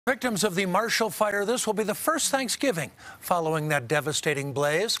Victims of the Marshall Fire, this will be the first Thanksgiving following that devastating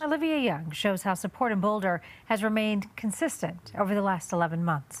blaze. Olivia Young shows how support in Boulder has remained consistent over the last 11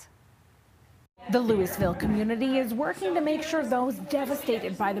 months. The Louisville community is working to make sure those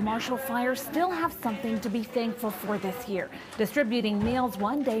devastated by the Marshall Fire still have something to be thankful for this year, distributing meals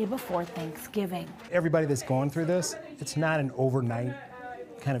one day before Thanksgiving. Everybody that's going through this, it's not an overnight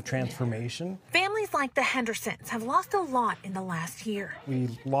kind of transformation. Families like the Hendersons have lost a lot in the last year. We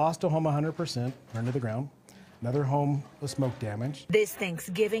lost a home 100%, burned to the ground. Another home was smoke damaged. This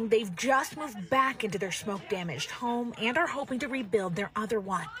Thanksgiving, they've just moved back into their smoke-damaged home and are hoping to rebuild their other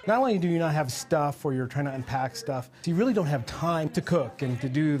one. Not only do you not have stuff or you're trying to unpack stuff, you really don't have time to cook and to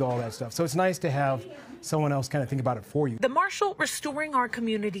do all that stuff. So it's nice to have someone else kind of think about it for you. The Marshall Restoring Our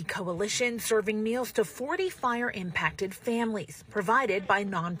Community Coalition serving meals to 40 fire-impacted families, provided by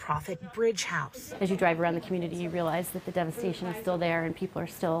nonprofit Bridge House. As you drive around the community, you realize that the devastation is still there and people are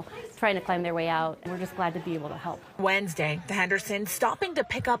still trying to climb their way out. And we're just glad to be able to help. Wednesday, the Hendersons stopping to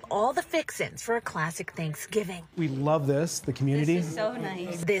pick up all the fixins for a classic Thanksgiving. We love this, the community. This is so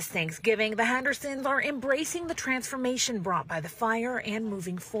nice. This Thanksgiving, the Hendersons are embracing the transformation brought by the fire and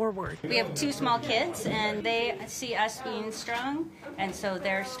moving forward. We have two small kids and they see us being strong, and so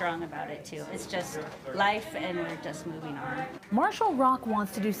they're strong about it too. It's just life and we're just moving on. Marshall Rock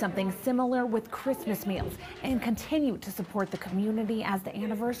wants to do something similar with Christmas meals and continue to support the community as the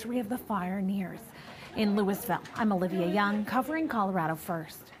anniversary of the fire nears. In Louisville, I'm Olivia Young, covering Colorado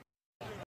First.